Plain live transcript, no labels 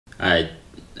I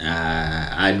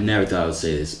never thought I would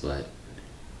say this, but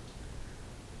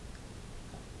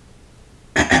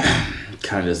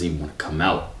kind of doesn't even want to come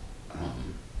out.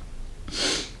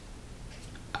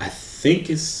 I think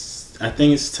it's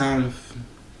time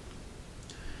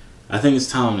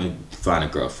to find a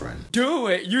girlfriend. Do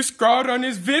it! You scrolled on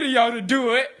this video to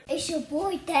do it! It's your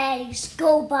boy Daddy,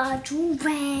 go by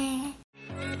Joovier.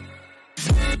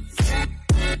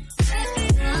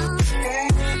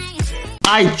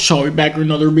 Alright, y'all, we're back with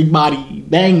another big body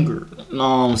banger. Know what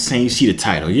I'm saying? You see the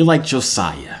title. You're like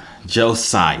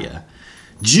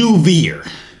Joovier,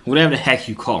 whatever the heck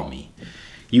you call me.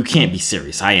 You can't be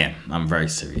serious. I am. I'm very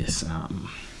serious.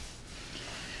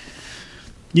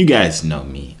 You guys know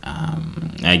me.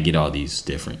 I get all these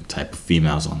different type of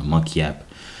females on the Monkey app.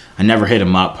 I never hit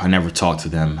them up. I never talk to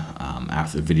them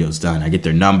after the video's done. I get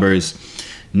their numbers.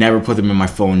 Never put them in my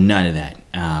phone. None of that.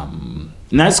 And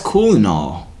that's cool and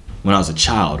all when I was a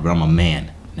child, but I'm a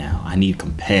man now. I need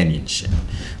companionship.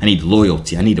 I need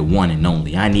loyalty. I need a one and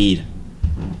only. I need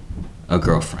a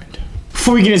girlfriend.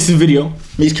 Before we get into the video,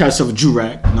 make sure yourself a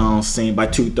Joovier. You know what I'm saying? Buy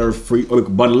 2/3 free, or you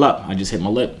can bundle up. I just hit my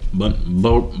lip.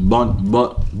 Bundle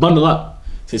up.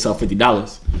 Say yourself $50. You know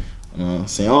what I'm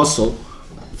saying? Also,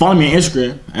 follow me on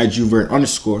Instagram at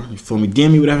Joovier_. You feel me?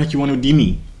 DM me whatever the heck you want to DM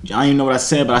me. I don't even know what I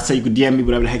said, but I said you could DM me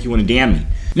whatever the heck you want to DM me.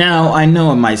 Now, I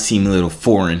know it might seem a little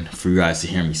foreign for you guys to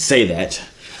hear me say that,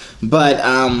 but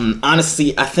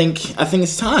honestly, I think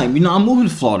it's time. You know, I'm moving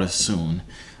to Florida soon.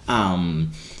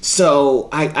 So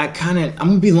I'm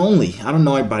gonna be lonely. I don't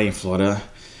know everybody in Florida.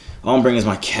 All I'm bringing is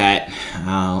my cat.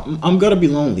 I'm gonna be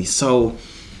lonely. So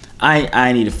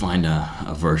I need to find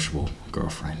a virtual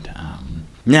girlfriend.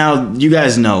 Now you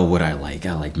guys know what I like.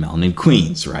 I like melanin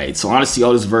queens, right? So honestly,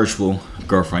 all this virtual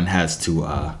girlfriend has to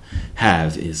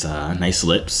have is nice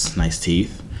lips, nice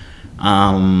teeth.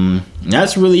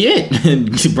 That's really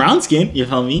it. Brown skin, you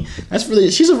feel me? That's really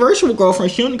it. She's a virtual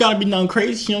girlfriend. She don't gotta be nothing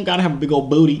crazy. She don't gotta have a big old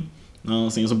booty. You know what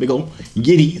I'm saying? Some big old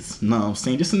yitties. You know what I'm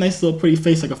saying? Just a nice little pretty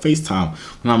face like a FaceTime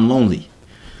when I'm lonely.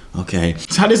 Okay.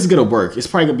 So how this is gonna work, it's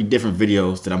probably gonna be different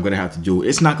videos that I'm gonna have to do.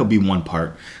 It's not gonna be one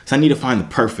part. So I need to find the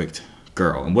perfect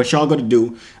girl. And what y'all gonna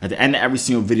do at the end of every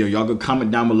single video, y'all gonna comment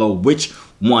down below which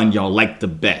one y'all like the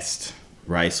best.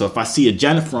 Right? So if I see a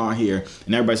Jennifer on here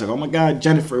and everybody's like, oh my god,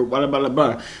 Jennifer, blah blah blah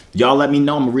blah, y'all let me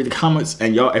know. I'm gonna read the comments,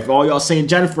 and y'all, if all y'all saying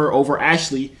Jennifer over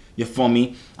Ashley, you feel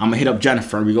me? I'm gonna hit up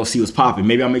Jennifer and we go see what's popping.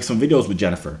 Maybe I'll make some videos with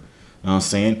Jennifer. You know what I'm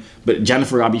saying? But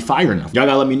Jennifer gotta be fire enough. Y'all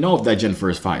gotta let me know if that Jennifer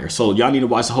is fire. So y'all need to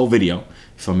watch the whole video. You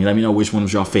feel me? Let me know which one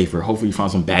was your favorite. Hopefully you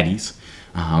found some baddies.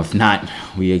 If not,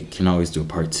 we can always do a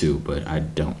part 2, but I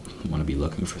don't want to be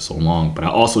looking for so long. But I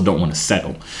also don't want to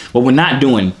settle. What we're not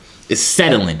doing is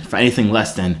settling for anything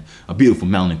less than a beautiful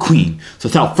melanin queen. So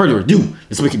without further ado,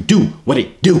 let's make it do what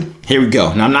it do. Here we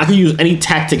go. Now I'm not gonna use any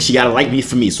tactics. You gotta like me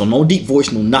for me. So no deep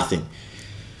voice, no nothing.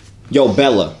 Yo,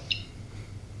 Bella.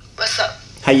 What's up?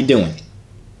 How you doing?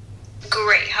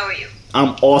 Great. How are you?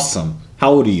 I'm awesome.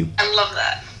 How old are you? I love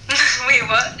that. Wait,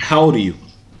 what? How old are you?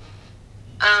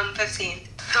 15.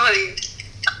 How old are you?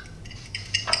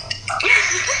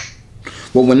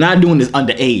 What we're not doing is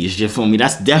underage. You feel me?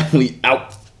 That's definitely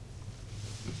out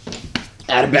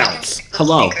of bounds.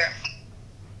 Hello.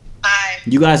 Hi.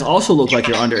 You guys also look like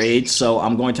you're underage, so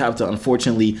I'm going to have to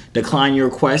unfortunately decline your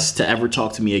request to ever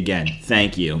talk to me again.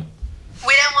 Thank you. We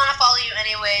didn't want to follow you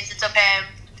anyways. It's okay.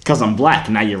 Because I'm black,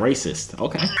 now you're racist.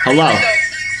 Okay. Hello.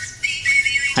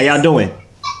 How y'all doing?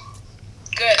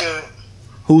 Good.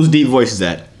 Whose deep voice is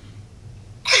that?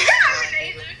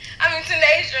 I'm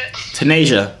Tanasia.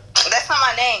 Tanasia. That's not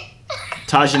my name.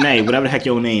 Tajane, whatever the heck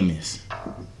your name is.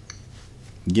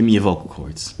 Give me your vocal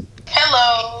cords.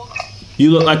 Hello. You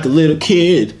look like a little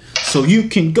kid, so you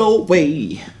can go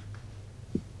away.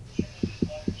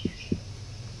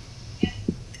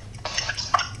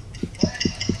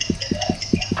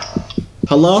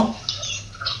 Hello?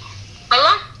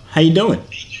 Hello? How you doing?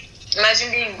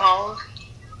 Imagine being bald.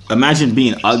 Imagine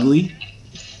being ugly.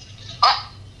 Oh,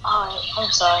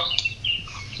 I'm sorry.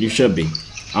 You should be.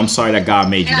 I'm sorry that God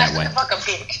made you that way. Fuck a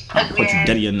bitch. I'll put you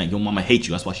dead in your neck. Your mama hates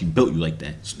you. That's why she built you like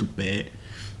that. Stupid.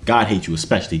 God hates you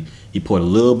especially. He put a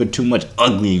little bit too much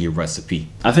ugly in your recipe.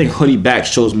 I think hoodie back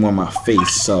shows more of my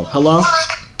face. So, hello?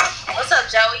 What's up,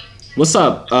 Joey? What's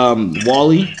up,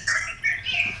 Wally?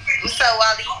 What's up,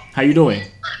 Wally? How you doing?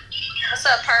 What's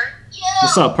up, Perk?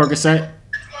 What's up, Percocet?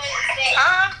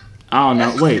 I don't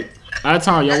know. Wait. I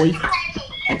tell y'all.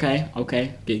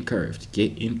 Okay. Getting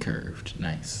curved.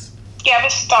 Nice. You have a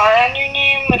star on your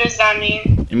name? What does that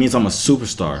mean? It means I'm a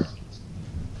superstar.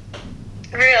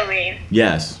 Really?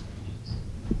 Yes.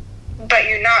 But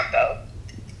you're not, though.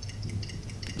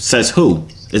 Says who?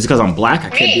 Is it because I'm black? I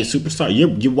can't be a superstar.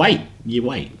 You're white. You're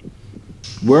white.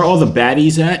 Where are all the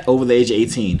baddies at over the age of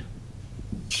 18?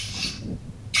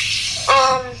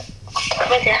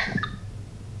 Right there.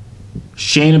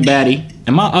 She ain't a baddie.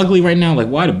 Am I ugly right now? Like,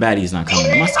 why the baddies not coming?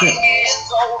 Am I scared?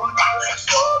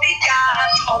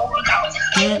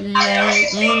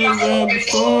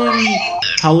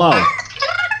 Hello.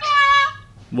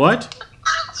 What?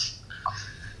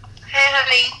 Hey,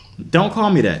 honey. Don't call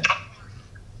me that.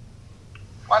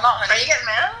 Why not, honey? Are you getting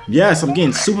mad? Yes, I'm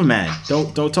getting super mad.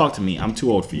 Don't talk to me. I'm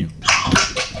too old for you.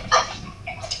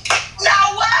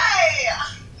 No way!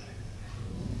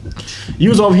 You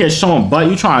was over here showing butt.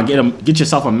 You trying to get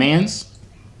yourself a man's?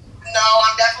 No,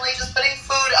 I'm definitely just putting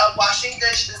food up, washing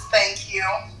dishes. Thank you.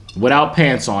 Without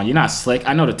pants on. You're not slick.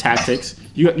 I know the tactics.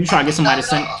 You try to get somebody to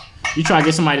send. You try to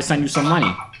get somebody to send you some money.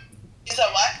 You said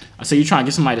what? I said you trying to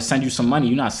get somebody to send you some money.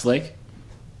 You're not slick.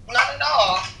 Not at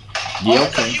all. Yeah,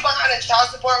 Because okay. you behind a child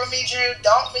support with me, Drew,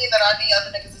 don't mean that I need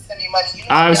other niggas to send me money. You know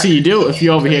Obviously you do. If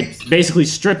you're over here basically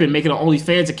stripping, making an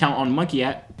OnlyFans account on Monkey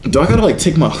app. Do I gotta like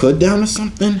take my hood down or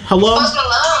something? Hello?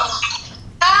 Hello.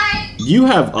 Hi. You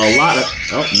have a lot of.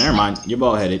 Oh, never mind. You're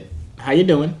bald headed. How you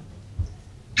doing?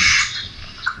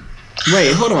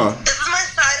 Wait, hold on. This is my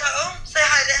side hoe. Say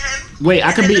hi to him. Wait,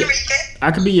 I could be. Enrique.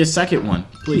 I could be your second one,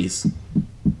 please. He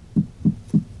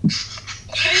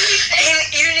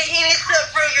needs to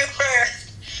approve you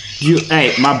first. You,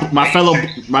 hey, my fellow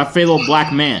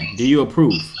black man. Do you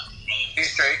approve?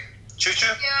 He's straight. Choo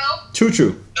choo. Choo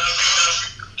choo.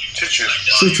 Choo choo.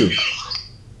 Choo choo.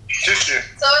 Choo choo.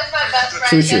 So is my best friend.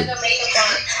 Choo choo. He has a makeup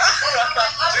on.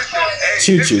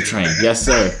 Choo choo train. Yes,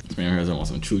 sir. This man here want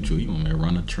some choo choo. You want me to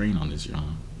run a train on this, y'all?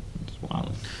 It's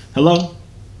wild. Hello?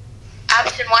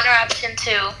 Option 1 or option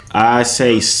 2? I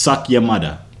say suck your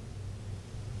mother.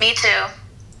 Me too.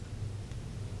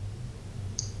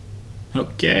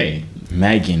 Okay.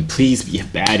 Megan, please be a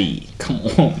baddie. Come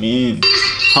on, man.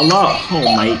 Hello.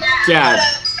 Oh my God.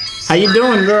 How you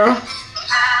doing, girl?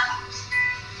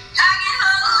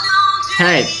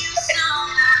 Hey.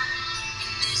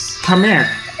 Come here.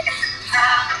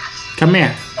 Come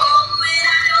here.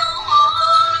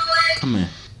 Come here.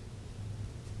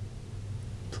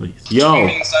 Please. Yo.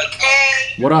 Hey.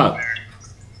 What up?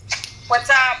 What's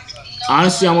up?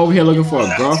 Honestly, I'm over here looking for a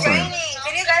It's girlfriend. raining.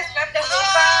 Did you guys grab the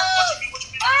hookah?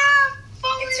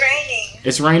 It's raining.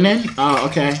 It's raining? Oh,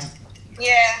 okay.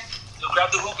 Yeah.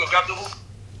 Grab the hookah. Grab the hookah.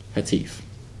 Hatif.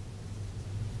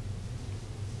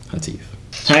 Hatif.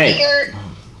 Hey.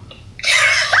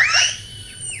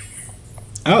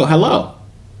 Oh, hello.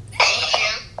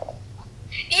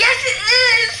 Yes, it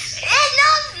is. No,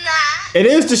 it's not. It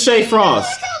is the Shay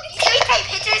Frost. Can we take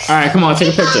pictures? All right, come on,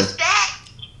 take a picture.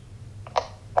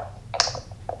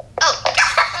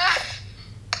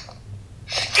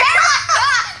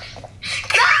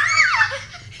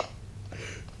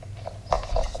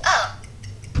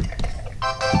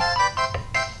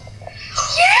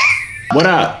 What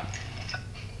up?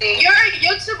 You're a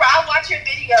YouTuber. I watch your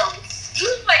videos. You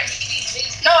like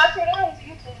DDG? No, I said I was a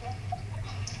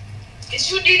YouTuber. Is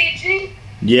you DDG?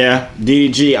 Yeah,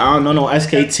 DDG. I don't know no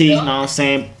SKT. You know what I'm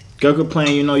saying? Girl could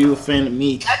play. You know you offended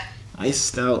me.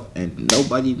 Iced out, and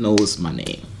nobody knows my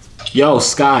name. Yo,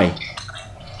 Sky.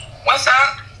 What's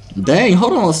up? Dang,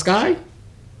 hold on, Sky.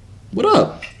 What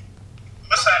up?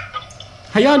 What's up?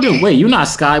 How y'all doing? Wait, you not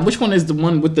Sky. Which one is the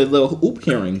one with the little hoop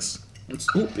earrings?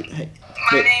 Hey.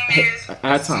 My name is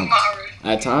Atom.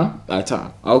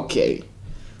 Atom. Okay.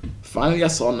 Finally, I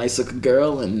saw a nice looking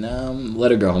girl and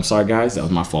let her go. I'm sorry, guys. That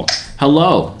was my fault.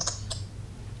 Hello.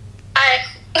 Hi.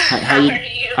 How you?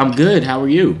 I'm good. How are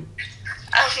you?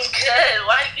 I'm good.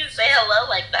 Why did you say hello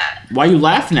like that? Why you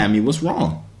laughing at me? What's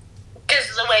wrong? Because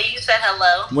the way you said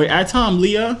hello. Wait, Atom,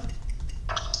 Leah.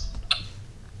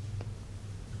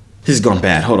 This is going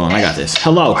bad. Hold on, I got this.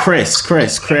 Hello, Chris.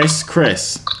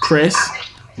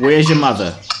 Where's your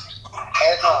mother?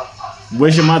 Hey, Tom.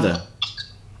 Where's your mother?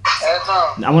 Hey,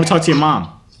 Tom. I want to talk to your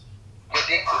mom. Your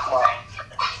dick too small.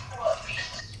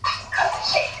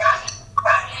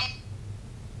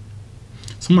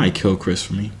 Somebody kill Chris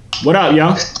for me. What up, yo?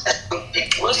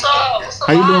 What's up?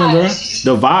 How you doing, girl?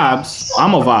 The vibes.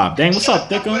 I'm a vibe. Dang, what's up,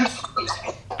 Thickums?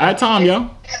 Atom, yo.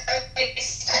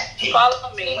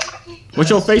 Follow me. What's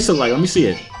your face look like? Let me see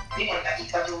it.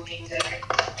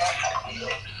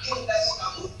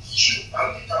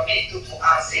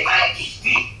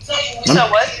 So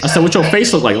what? I said, what your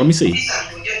face look like? Let me see.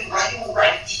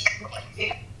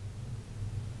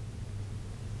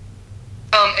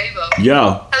 Ava.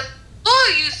 Yo.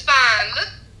 Oh, you fine. Look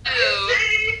at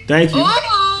you. Thank you.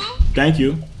 Oh. Thank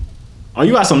you. Oh,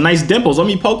 you got some nice dimples. Let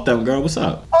me poke them, girl. What's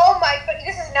up? Oh my, but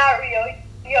this is not real.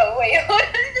 Yo, wait, what?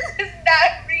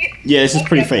 Yeah, this is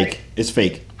pretty fake. It's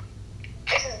fake.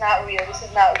 This is not real. This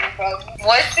is not real, bro.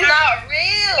 What's not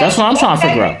real? That's what I'm trying to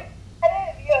figure out.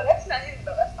 Yo, that's not him,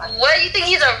 though. That's not him. What, you think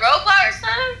he's a robot or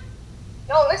something?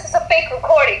 No, this is a fake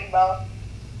recording, bro.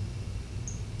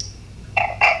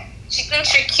 She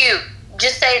thinks you're cute.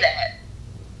 Just say that.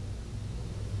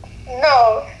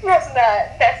 No, that's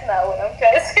not what I'm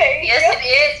trying to say. Yes, it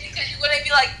is, because you wouldn't be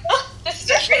like, oh, this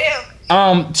is real.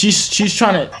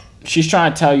 She's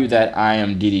trying to tell you that I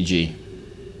am DDG.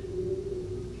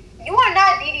 You are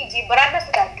not DDG, but I mess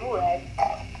with that durag.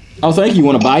 Oh, thank you. You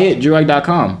want to buy it?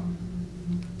 Joovier.com.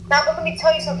 Now, but let me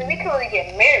tell you something. We can really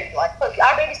get married. Like, look,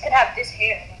 our babies can have this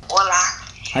hair. Hola.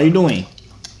 How you doing?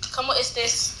 ¿Cómo es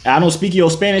this? I don't speak your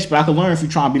Spanish, but I can learn if you're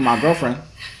trying to be my girlfriend.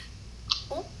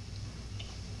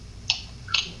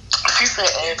 She said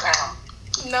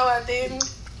every No, I didn't.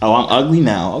 Oh, I'm ugly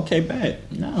now. Okay, bad.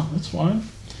 No, that's fine.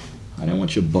 I didn't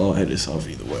want your bald-headed self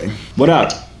either way. What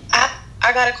up?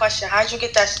 I got a question. How'd you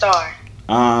get that star?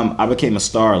 I became a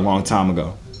star a long time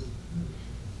ago.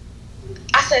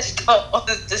 I said star on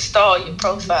the star on your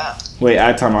profile. Wait,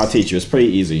 I'll teach you. It's pretty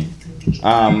easy.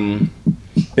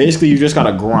 Basically, you just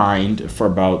gotta grind for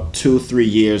about 2-3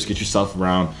 years, get yourself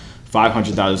around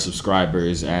 500,000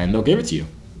 subscribers, and they'll give it to you.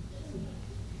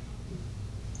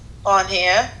 On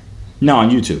here? No,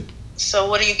 on YouTube. So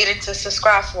what are you getting to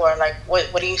subscribe for? Like,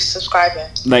 what are you subscribing?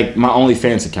 Like my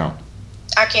OnlyFans account.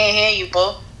 I can't hear you,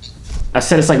 boo. I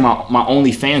said it's like my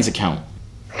OnlyFans account.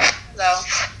 Hello.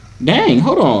 Dang,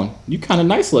 hold on. You kind of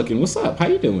nice looking. What's up? How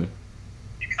you doing?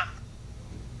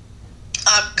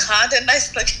 I'm kind of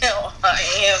nice looking. I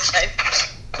am.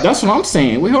 That's what I'm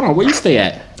saying. Wait, hold on. Where you stay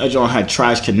at? That y'all had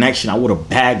trash connection. I would have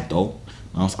bagged though.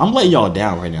 I'm letting y'all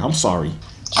down right now. I'm sorry.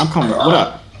 I'm coming. What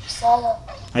up?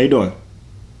 How you doing?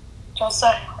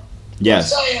 Josiah. Yes.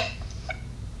 Josiah.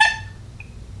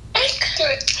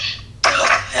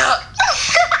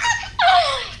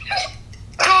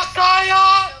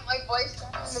 My voice.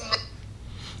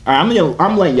 Alright,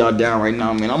 I'm letting y'all down right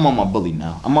now, man. I'm on my bully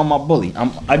now. I'm on my bully.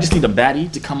 I just need a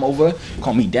baddie to come over,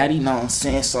 call me daddy. Know what I'm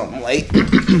saying? Something like.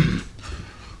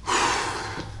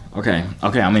 Okay,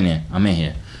 I'm in here.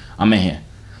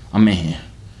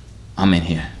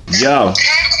 Yo.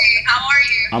 Hey, how are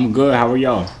you? I'm good. How are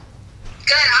y'all?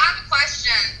 Good. I have a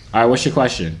question. Alright, what's your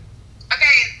question?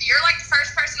 Okay, you're like the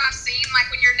first person I've seen, like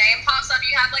when your name pops up,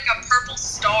 you have like a purple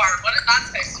star. What is that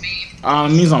supposed to mean?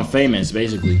 It means I'm famous,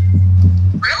 basically.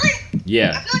 Really?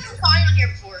 Yeah. I feel like I saw you on here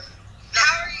before.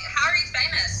 How are you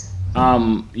famous?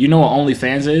 You know what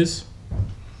OnlyFans is?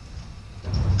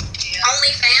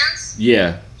 OnlyFans?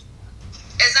 Yeah.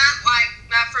 Is that like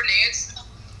not for nudes?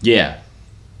 Yeah.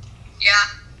 Yeah.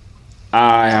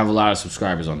 I have a lot of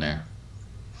subscribers on there.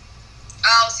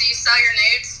 Oh, so you sell your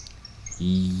nudes?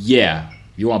 Yeah.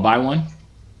 You want to buy one? No.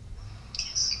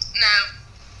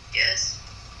 Yes.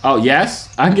 Oh, yes?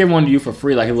 I can give one to you for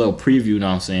free, like a little preview, you know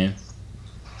what I'm saying?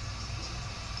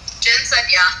 Jen said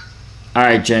yeah.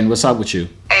 Alright, Jen, what's up with you?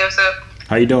 Hey, what's up?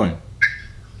 How you doing?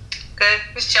 Good.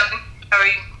 Just chilling. How are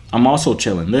you? I'm also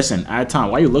chilling. Listen, I had time.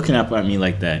 Why you looking up at me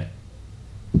like that?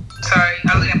 Sorry,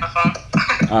 I was looking at my phone.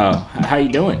 Oh, how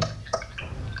you doing?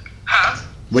 Huh?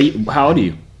 How old are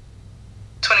you?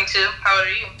 22. How old are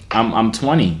you? I'm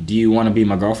 20. Do you want to be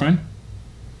my girlfriend?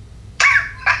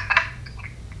 I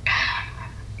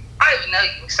don't even know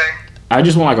you, sir. I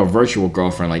just want like a virtual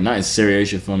girlfriend, like nothing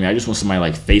serious, you feel me? I just want somebody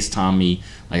like FaceTime me,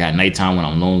 like at nighttime when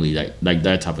I'm lonely, like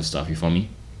that type of stuff, you feel me?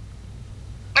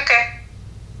 Okay.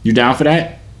 You down for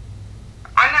that?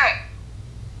 I'm not.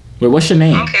 Wait, what's your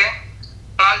name? Okay.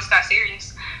 No, I'm just not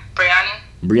serious. Brianna.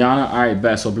 Brianna? Alright,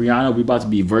 bet. So Brianna, we about to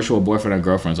be virtual boyfriend and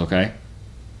girlfriends, okay?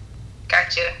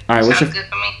 Gotcha. Alright, Sounds good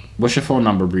for me. what's your phone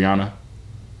number, Brianna?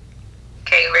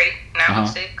 Okay, ready?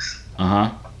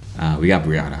 916. We got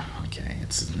Brianna. Okay,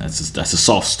 that's a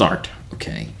soft start.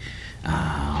 Okay.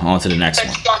 On to the next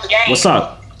one. What's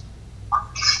up?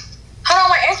 Hold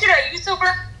on, wait, ain't you that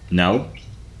YouTuber? No.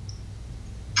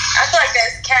 I feel like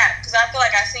that's cap, because I feel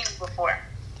like I've seen you before.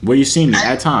 Where you seen me?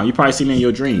 At time. You probably seen me in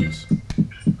your dreams. No,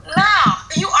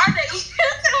 you are the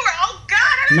YouTuber. Oh,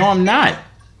 God. No, I'm not.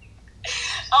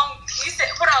 You said,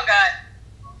 put on God.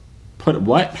 Put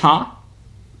what? Huh?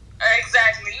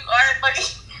 Exactly. You are fucking.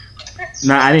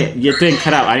 No, I didn't. Your thing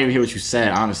cut out. I didn't even hear what you said,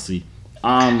 honestly. Okay, put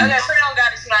it on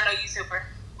God if you not know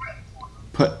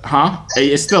YouTuber. Huh?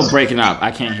 It's still breaking up.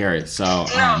 I can't hear it. So. No,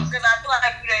 because I feel like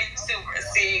you're the YouTuber.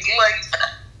 See, like.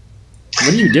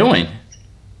 What are you doing?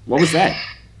 What was that?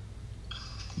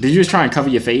 Did you just try and cover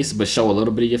your face, but show a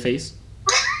little bit of your face?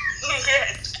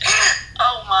 Yes.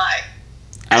 Oh my.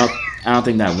 I don't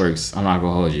think that works. I'm not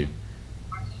gonna hold you.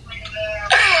 Okay,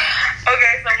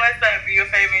 so what's up? Your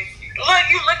favorite? Look,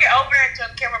 you look looking over at your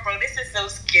camera, bro. This is so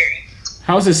scary.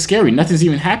 How is this scary? Nothing's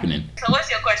even happening. So what's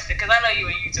your question? Because I know you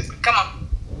a YouTuber. Come on.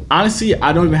 Honestly,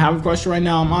 I don't even have a question right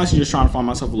now. I'm honestly just trying to find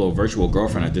myself a little virtual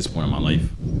girlfriend at this point in my life.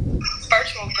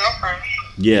 Virtual girlfriend.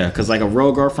 Yeah, because like a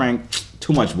real girlfriend,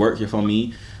 too much work, you feel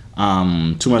me?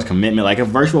 Too much commitment. Like a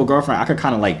virtual girlfriend, I could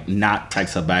kind of like not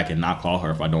text her back and not call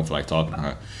her if I don't feel like talking to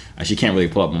her. And she can't really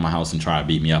pull up in my house and try to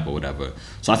beat me up or whatever.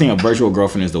 So I think a virtual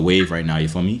girlfriend is the wave right now, you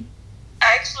feel me?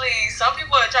 Actually, some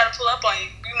people are trying to pull up on you.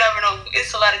 You never know.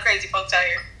 It's a lot of crazy folks out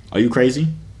here. Are you crazy?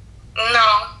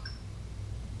 No.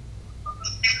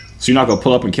 So you're not gonna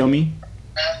pull up and kill me?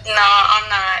 No, I'm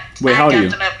not. Wait, how old are you? I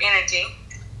got enough energy.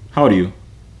 How old are you?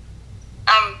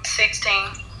 I'm 16.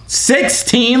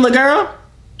 16, little girl? No,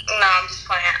 I'm just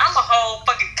playing. I'm a whole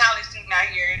fucking college student out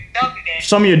here. Don't do that.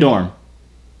 Show me your dorm.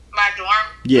 My dorm?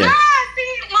 Yeah. Ah,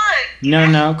 see, look.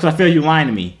 No, because I feel you lying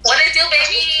to me. What it do, baby?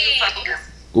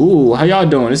 Ooh, how y'all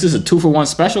doing? This is a 2-for-1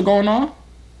 special going on?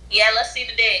 Yeah, let's see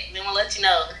the dick. Then we'll let you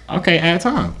know. Okay, add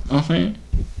time. Okay.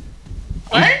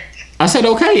 What? I said,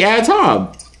 okay, add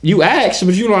time. You asked,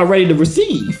 but you're not ready to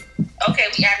receive. Okay,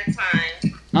 we added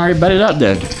time. All right, bet it up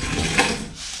then.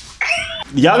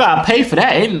 Y'all gotta pay for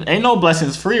that. Ain't no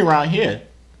blessings free around here.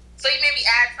 So you made me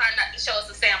add time not to show us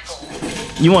a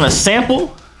sample. You want a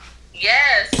sample?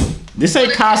 Yes. This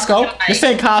ain't Costco. This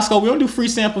ain't Costco. We don't do free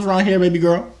samples around here, baby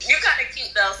girl. You kind of cute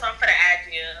though, so I'm gonna add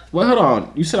you. Well, hold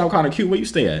on. You said I'm kind of cute. Where you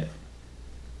stay at?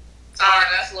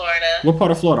 Florida. What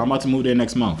part of Florida? I'm about to move there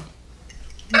next month.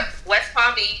 West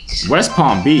Palm Beach. West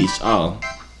Palm Beach. Oh.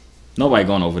 Nobody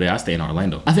going over there. I stay in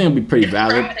Orlando. I think it'll be pretty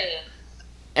valid.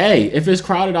 Hey, if it's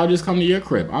crowded, I'll just come to your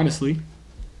crib, honestly.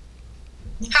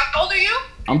 How old are you?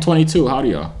 I'm 22. How old are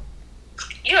y'all?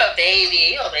 You a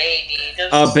baby. You a baby.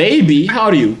 A baby? How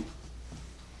old are you?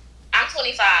 I'm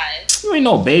 25. You ain't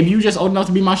no baby. You just old enough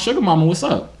to be my sugar mama. What's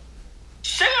up?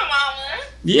 Sugar mama.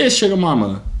 Yeah, sugar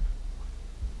mama.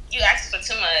 You asked for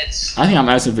too much. I think I'm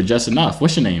asking for just enough.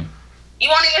 What's your name? You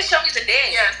won't even show me the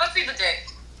dick. Yes, let's see the dick.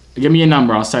 Give me your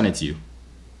number. I'll send it to you.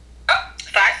 Oh,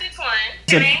 561.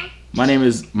 Your name? My name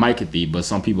is Mikathy, but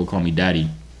some people call me Daddy.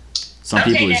 Some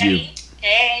people is Daddy. you.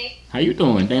 Hey. How you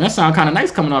doing? Dang, that sound kind of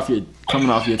nice coming off your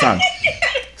tongue.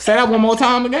 Say that one more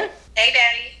time again. Hey,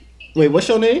 Daddy. Wait, what's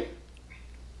your name?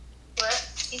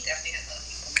 What? He definitely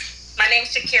has a... My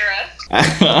name's Shakira.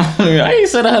 I ain't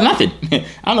said nothing. I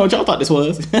don't know what y'all thought this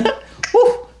was.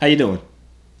 Woo. How you doing?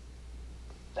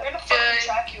 They're gonna fucking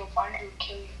track you and find you and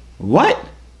kill you. What?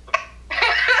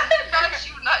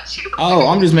 Not you. Oh,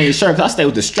 I'm just making sure because I stay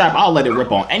with the strap. I'll let it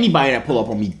rip on anybody that pull up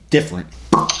on me different.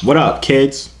 What up,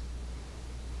 kids?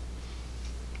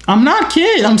 I'm not a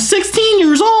kid. I'm 16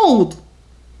 years old.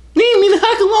 Leave me the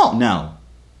heck alone. No.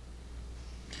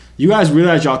 You guys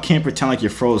realize y'all can't pretend like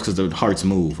you're froze because the hearts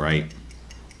move, right?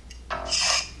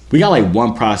 We got like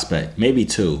one prospect, maybe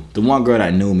two. The one girl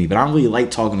that knew me, but I don't really like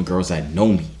talking to girls that know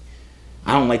me.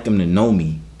 I don't like them to know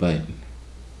me, but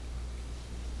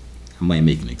I might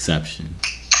make an exception.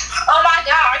 Oh my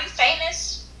god, are you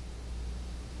famous?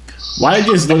 Why did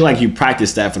it just look like you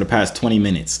practiced that for the past 20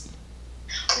 minutes?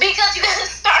 Because you gotta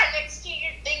start next to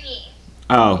your thingy.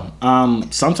 Oh,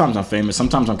 sometimes I'm famous,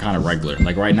 sometimes I'm kind of regular.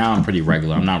 Like right now I'm pretty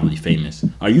regular, I'm not really famous.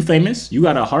 Are you famous? You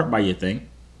got a heart by your thing.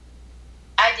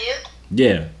 I do?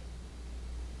 Yeah.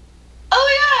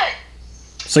 Oh my god.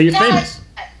 So you're No, famous.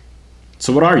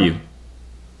 So what are you?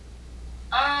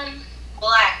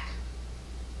 Black.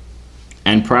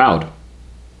 And proud.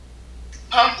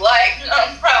 I'm black and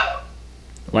I'm proud.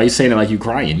 Why are you saying it like you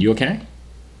crying? You okay?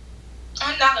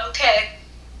 I'm not okay.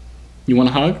 You want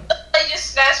a hug? I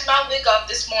just snatched my wig off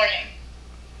this morning.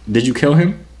 Did you kill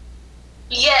him?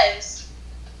 Yes.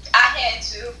 I had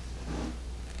to.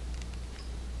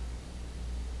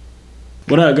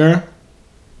 What up, girl?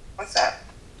 What's up?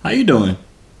 How you doing?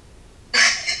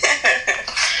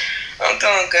 I'm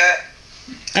doing good.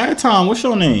 At Tom, what's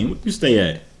your name? Where you stay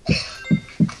at? My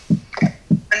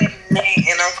name's Nay,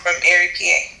 and I'm from Erie,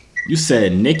 PA. You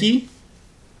said Nikki?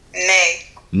 Nay.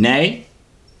 Nay?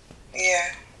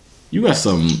 Yeah. You got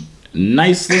some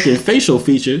nice looking facial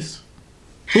features.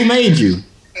 Who made you?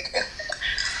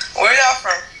 Where y'all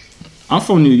from? I'm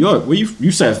from New York. Where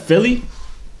you said Philly?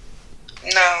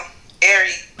 No,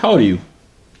 Erie. How old are you?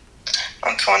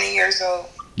 I'm 20 years old.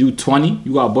 You 20?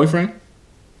 You got a boyfriend?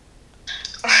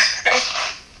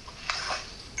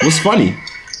 What's funny?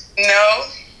 No.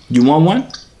 You want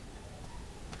one?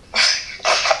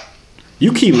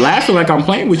 You keep laughing like I'm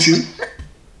playing with you.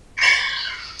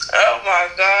 Oh my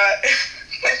god.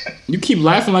 You keep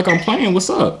laughing like I'm playing.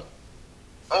 What's up?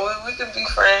 We could be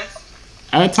friends.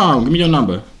 At Tom, give me your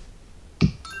number.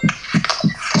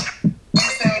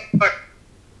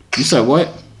 You said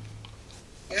what?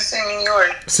 You send me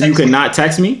yours. So you could not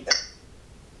text me?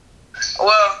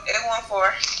 Well,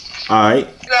 814. Alright.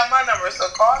 You got my number, so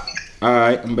call me.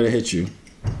 Alright, I'm gonna hit you.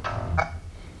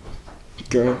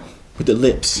 Girl, with the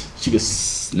lips. She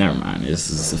just, never mind. This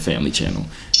is a family channel.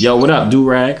 Yo, what up,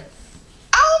 do-rag?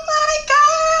 Oh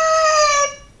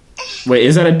my god! Wait,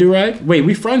 is that a do-rag? Wait,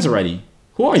 we friends already.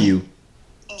 Who are you?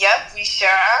 Yep, we sure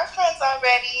are friends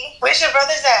already. Where's your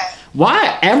brothers at?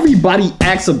 Why everybody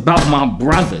asks about my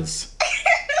brothers?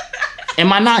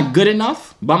 Am I not good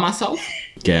enough by myself?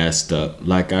 Gassed up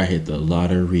like I hit the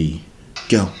lottery.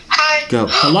 Go. Hi. Go.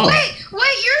 Hello. Wait,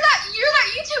 you're that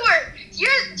YouTuber.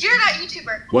 You're that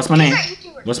YouTuber. What's my You're name? that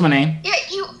YouTuber. What's my name? Yeah,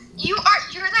 you're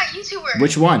that YouTuber.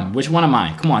 Which one? Which one am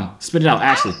I? Come on, spit it out,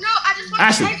 Ashley. No, I just want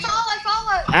Ashley. I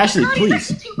follow. Ashley, You're please.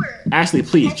 That YouTuber. Ashley,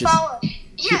 please, I just. follow.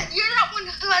 Yeah, you're that one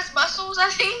who has muscles. I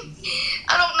think.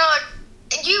 I don't know.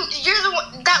 You're the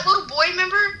one, that little boy.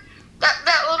 Remember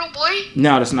that little boy?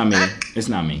 No, that's not me. It's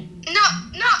not me.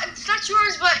 No, it's not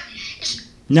yours. But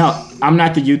No, I'm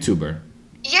not the YouTuber.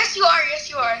 yes, you are. Yes,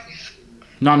 you are.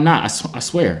 No, I'm not. I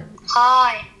swear.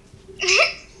 Hi.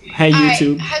 Hey,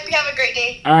 YouTube. I hope you have a great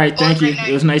day. All right, thank Or a you. great night.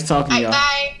 It was nice talking to y'all.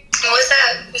 Bye. What's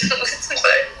up? What's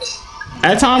up?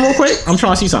 Add time real quick. I'm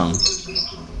trying to see something.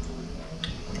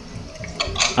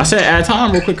 I said add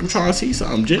time real quick. I'm trying to see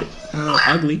something. Jit.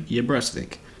 Ugly. Your breast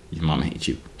stink. Your mama hates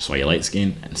you. That's why you're light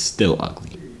skinned and still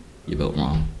ugly. You built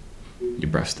wrong. Your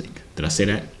breast stink. Did I say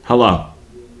that? Hello.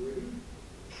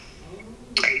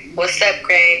 What's up,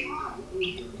 Craig?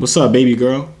 What's up, baby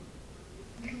girl?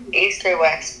 East or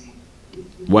West?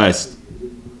 West.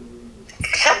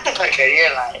 Shut the fuck up,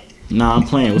 you're lying. Nah, I'm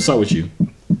playing. What's up with you?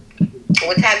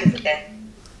 What time is it then?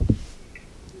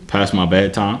 Past my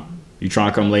bedtime. You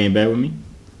trying to come lay in bed with me?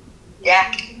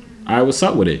 Yeah. All right, what's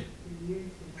up with it?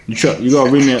 You gonna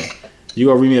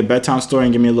read me a bedtime story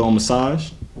and give me a little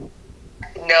massage? No,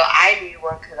 I need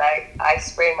one because I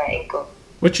sprained my ankle.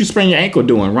 What you sprain your ankle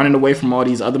doing? Running away from all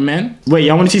these other men? Wait,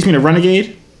 y'all want to teach me to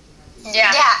renegade?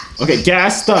 Yeah. Okay,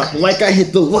 gassed up like I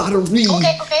hit the lottery.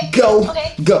 Okay. Go.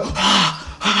 Okay. Go.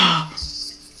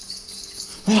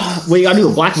 Wait, you gotta do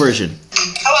the black version.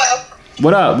 Hello.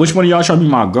 What up? Which one of y'all trying to be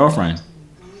my girlfriend?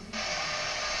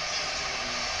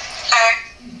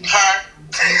 Her.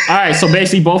 Alright, so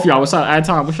basically both of y'all. What's up? Add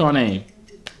time. What's your name?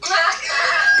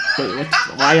 Wait,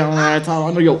 why y'all add time?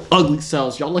 I know your ugly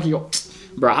selves. Y'all look at your...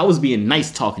 Bro, I was being nice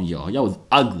talking to y'all. Y'all was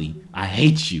ugly. I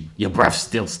hate you. Your breath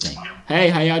still stink. Hey,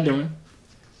 how y'all doing?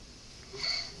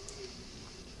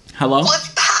 Hello? What's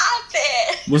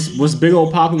poppin'? What's big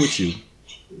old poppin' with you?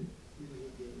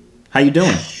 How you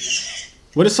doing?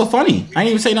 What is so funny? I ain't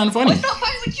even say nothing funny. What's so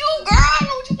funny with you, girl? I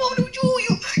know what you want to do with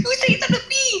you. You say something to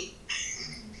me.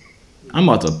 I'm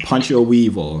about to punch your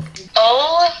weave off.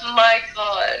 Oh my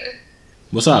god.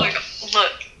 What's up?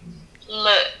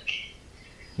 Look.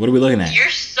 What are we looking at? You're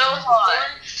so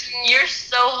hot. You're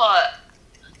so hot.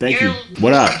 Thank you.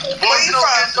 What up? Boy, you don't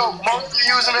get so monkey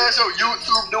using that, your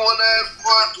YouTube doing that,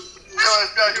 boy. You guys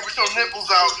got here with your nipples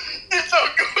out. It's so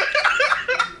good.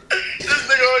 This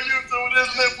nigga on YouTube with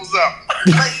his nipples out.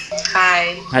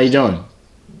 Hi. How you doing?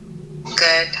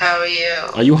 Good. How are you?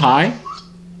 Are you high?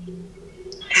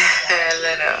 A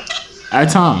little. At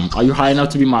Tom, are you high enough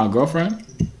to be my girlfriend?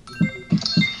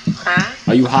 Huh?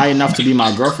 Are you high enough to be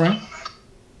my girlfriend?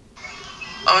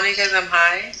 Only because I'm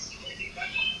high?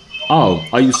 Oh,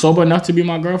 are you sober enough to be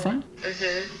my girlfriend?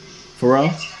 Mm-hmm. For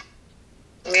real?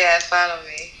 Yeah, follow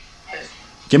me.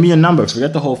 Give me your number.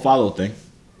 Forget the whole follow thing.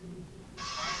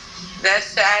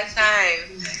 That's our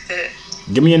time.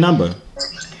 Give me your number.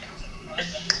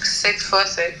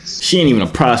 646. She ain't even a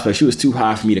prospect. She was too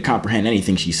high for me to comprehend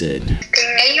anything she said.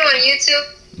 And you on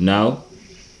YouTube? No?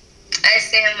 I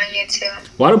see him on YouTube.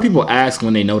 Why do people ask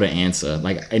when they know the answer?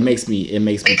 Like, it makes me...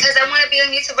 Because I want to be on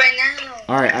YouTube right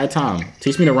now. Alright, at Tom,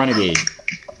 teach me to renegade.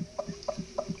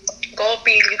 Go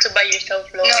be on YouTube by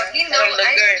yourself, Laura. No, you know,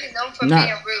 I actually know for Nah.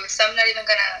 being rude, so I'm not even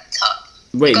gonna talk.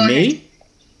 Wait, Go me?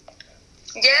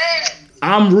 Yeah.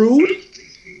 I'm rude?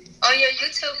 On your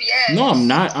YouTube, yeah. No, I'm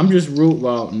not. I'm just rude.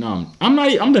 Well, no. I'm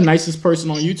not. I'm the nicest person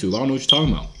on YouTube. I don't know what you're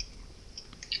talking about.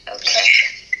 Okay.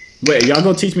 Wait, y'all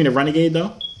gonna teach me to renegade,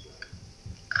 though?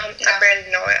 I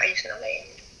barely know it. I used to know that.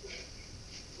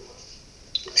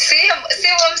 See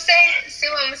what I'm saying? See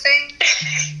what I'm saying?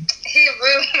 He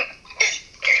rude.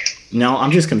 No,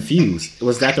 I'm just confused.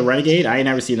 Was that the renegade? I ain't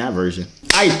never seen that version.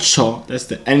 Alright, y'all. That's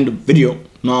the end of the video.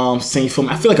 No, I'm saying, film.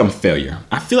 I feel like I'm a failure.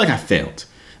 I feel like I failed.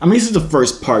 I mean, this is the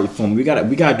first part, you feel me? We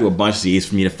gotta do a bunch of these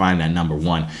for me to find that number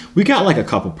one. We got like a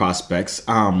couple prospects.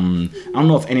 I don't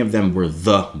know if any of them were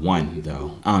the one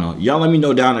though. I don't know. Y'all let me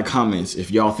know down in the comments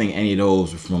if y'all think any of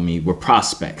those were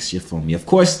prospects, you feel me? Of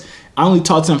course, I only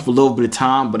talked to them for a little bit of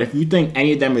time, but if you think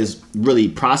any of them is really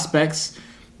prospects,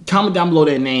 comment down below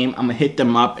their name. I'm gonna hit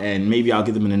them up and maybe I'll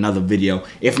get them in another video.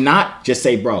 If not, just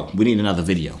say, bro, we need another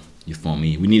video. You feel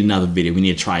me? We need another video. We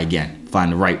need to try again.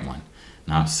 Find the right one.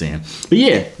 Know what I'm saying? But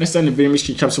yeah, next time in the video, make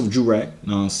sure you chop some Joovier.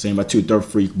 Know what I'm saying? By 2 3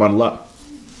 free, you can bundle up.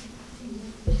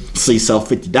 So you sell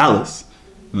 $50.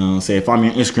 Know what I'm saying? Follow me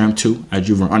on Instagram too, at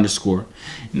Joovier_.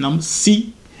 And I'm gonna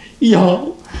see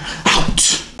y'all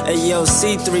out. Hey yo,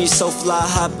 C3 so fly,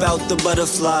 hop out the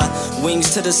butterfly. Wings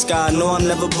to the sky, no I'm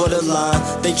never borderline.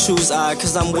 They choose I,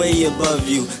 cause I'm way above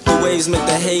you. The waves make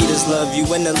the haters love you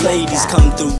when the ladies come through.